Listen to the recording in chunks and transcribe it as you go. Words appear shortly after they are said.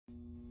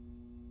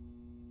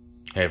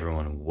Hey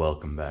everyone,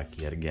 welcome back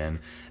yet again.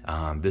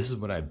 This is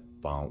what I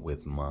bought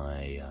with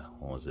my,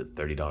 what was it,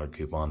 $30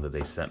 coupon that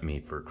they sent me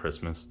for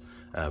Christmas.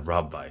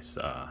 Robb. I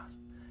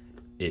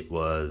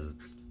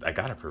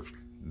got it for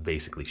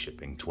basically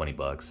shipping, 20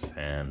 bucks,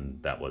 and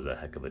that was a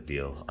heck of a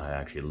deal. I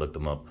actually looked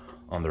them up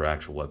on their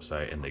actual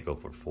website and they go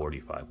for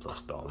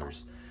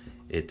 $45+.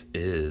 It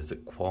is the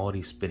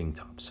Quality Spinning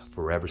Tops,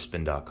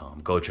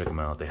 foreverspin.com. Go check them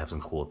out, they have some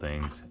cool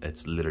things.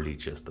 It's literally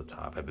just the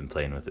top. I've been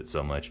playing with it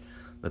so much.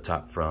 The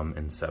top from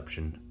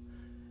Inception,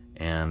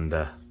 and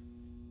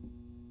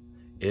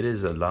it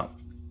is a lot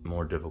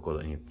more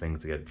difficult than you think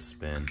to get it to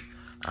spin.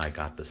 I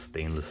got the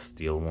stainless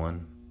steel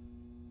one,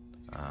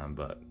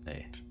 but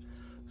hey,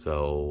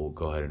 so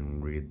go ahead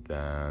and read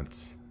that.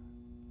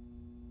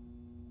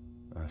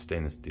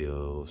 Stainless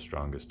steel,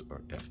 strongest,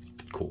 or yeah,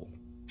 cool.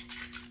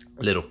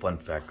 Little fun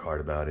fact card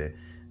about it,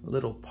 a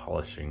little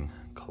polishing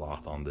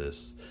cloth on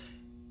this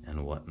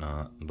and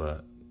whatnot,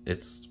 but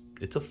it's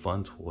a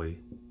fun toy.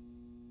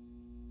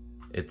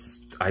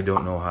 I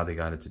don't know how they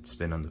got it to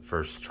spin on the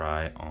first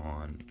try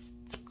on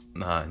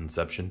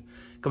Inception.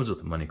 It comes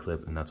with a money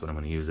clip, and that's what I'm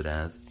going to use it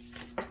as.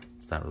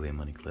 It's not really a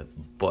money clip,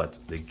 but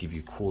they give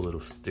you cool little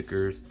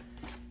stickers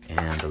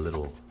and a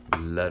little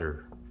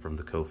letter from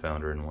the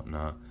co-founder and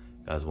whatnot.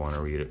 If you guys want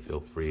to read it, feel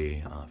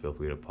free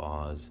to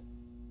pause.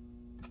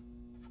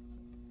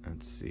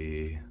 Let's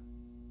see.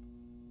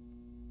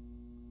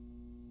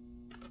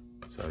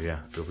 So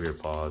yeah, feel free to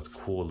pause.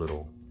 Cool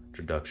little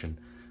introduction.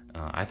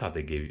 I thought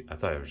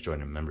I was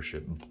joining a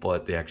membership,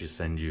 but they actually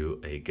send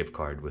you a gift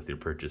card with your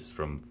purchase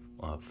from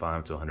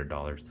 $5 to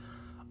 $100.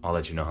 I'll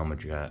let you know how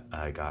much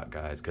I got,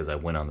 guys, because I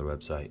went on the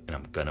website and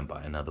I'm gonna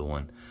buy another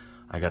one.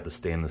 I got the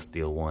stainless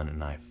steel one,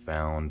 and I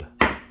found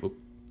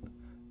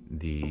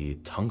the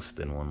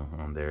tungsten one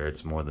on there.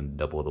 It's more than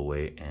double the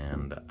weight,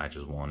 and I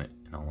just want it,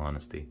 in all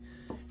honesty.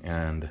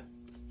 And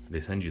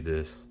they send you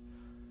this.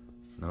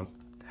 Nope,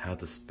 how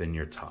to spin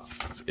your top.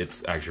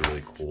 It's actually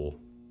really cool.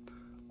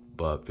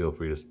 But feel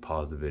free to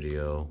pause the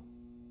video.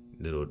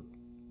 Little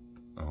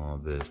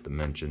this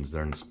dimensions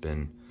learn to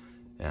spin.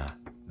 Yeah,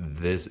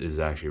 this is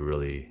actually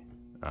really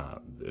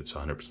it's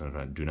 100%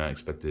 fine. Do not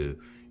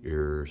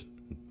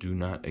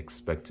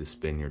expect to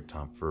spin your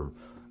top for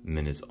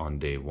minutes on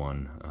day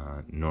one.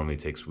 Normally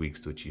takes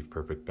weeks to achieve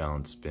perfect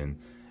balance, spin,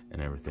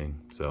 and everything.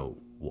 So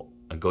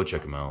go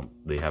check them out.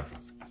 They have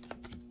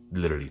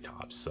literally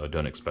tops, so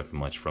don't expect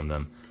much from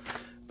them.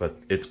 But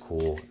it's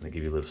cool. And they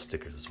give you little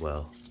stickers as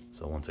well.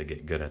 So once I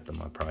get good at them,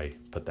 I'll probably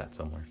put that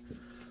somewhere.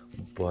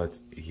 But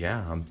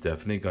yeah, I'm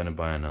definitely going to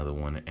buy another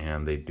one.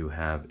 And they do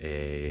have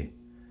a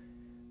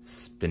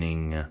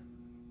spinning,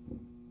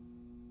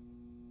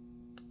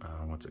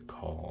 what's it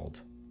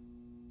called?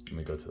 Let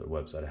me go to the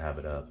website, I have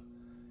it up.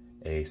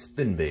 A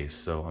spin base.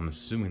 So I'm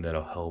assuming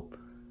that'll help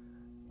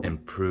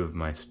improve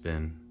my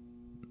spin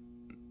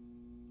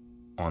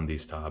on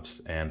these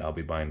tops. And I'll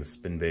be buying the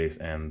spin base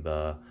and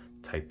the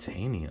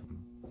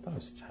titanium. I thought it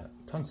was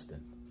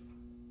tungsten.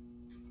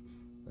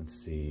 Let's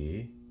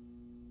see.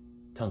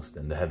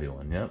 Tungsten, the heavy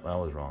one. Yep, I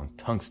was wrong.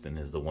 Tungsten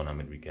is the one I'm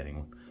going to be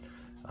getting.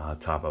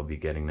 Top I'll be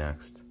getting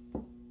next.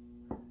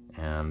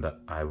 And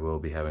I will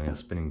be having a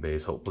spinning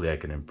base. Hopefully I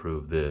can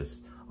improve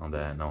this on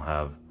that. And I'll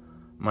have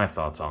my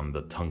thoughts on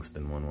the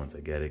tungsten one once I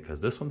get it.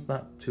 Because this one's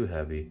not too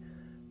heavy.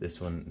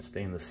 This one,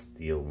 stainless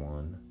steel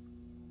one,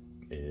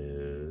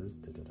 is...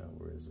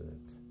 where is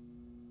it?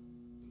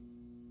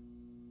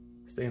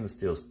 Stainless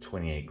steel is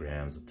 28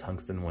 grams. The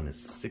tungsten one is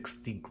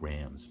 60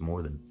 grams,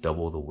 more than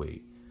double the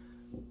weight.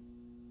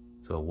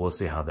 So we'll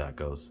see how that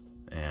goes.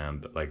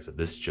 And like I said,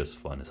 this is just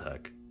fun as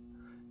heck.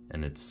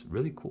 And it's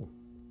really cool.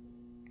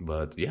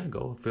 But yeah,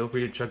 feel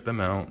free to check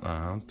them out.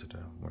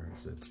 Where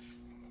is it?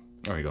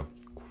 There we go.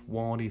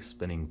 Quality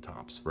Spinning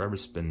Tops,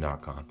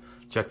 foreverspin.com.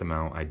 Check them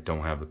out. I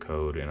don't have the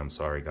code, and I'm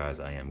sorry guys,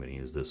 I am going to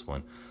use this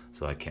one,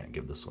 so I can't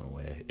give this one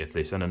away. If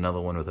they send another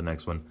one with the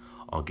next one,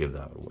 I'll give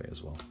that away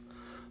as well.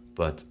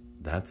 But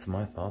that's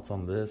my thoughts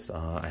on this.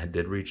 I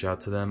did reach out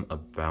to them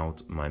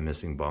about my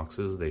missing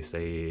boxes. They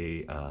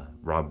say,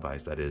 Robb,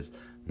 that is,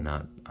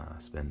 not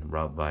Spin.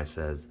 Robb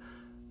says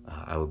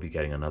I will be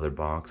getting another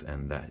box,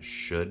 and that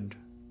should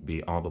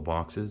be all the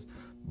boxes.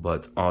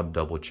 But I'll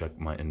double check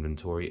my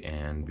inventory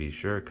and be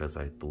sure, because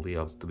I believe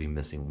I'll still be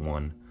missing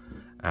one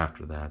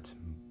after that.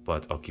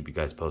 But I'll keep you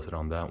guys posted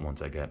on that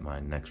once I get my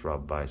next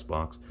Robb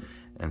box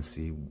and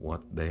see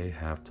what they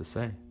have to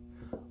say.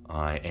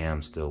 I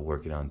am still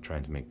working on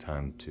trying to make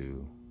time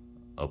to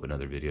open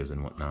other videos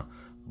and whatnot,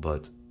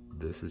 but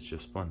this is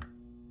just fun.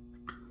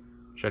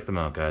 Check them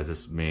out, guys.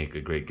 This make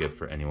a great gift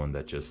for anyone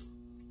that just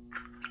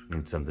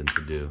needs something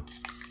to do.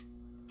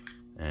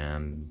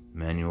 And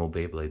manual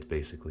Beyblades,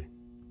 basically.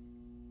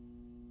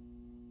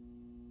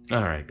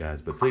 Alright,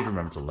 guys, but please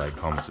remember to like,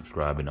 comment,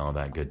 subscribe, and all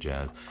that good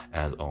jazz.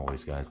 As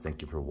always, guys,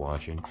 thank you for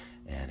watching,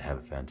 and have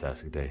a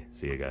fantastic day.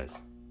 See you guys.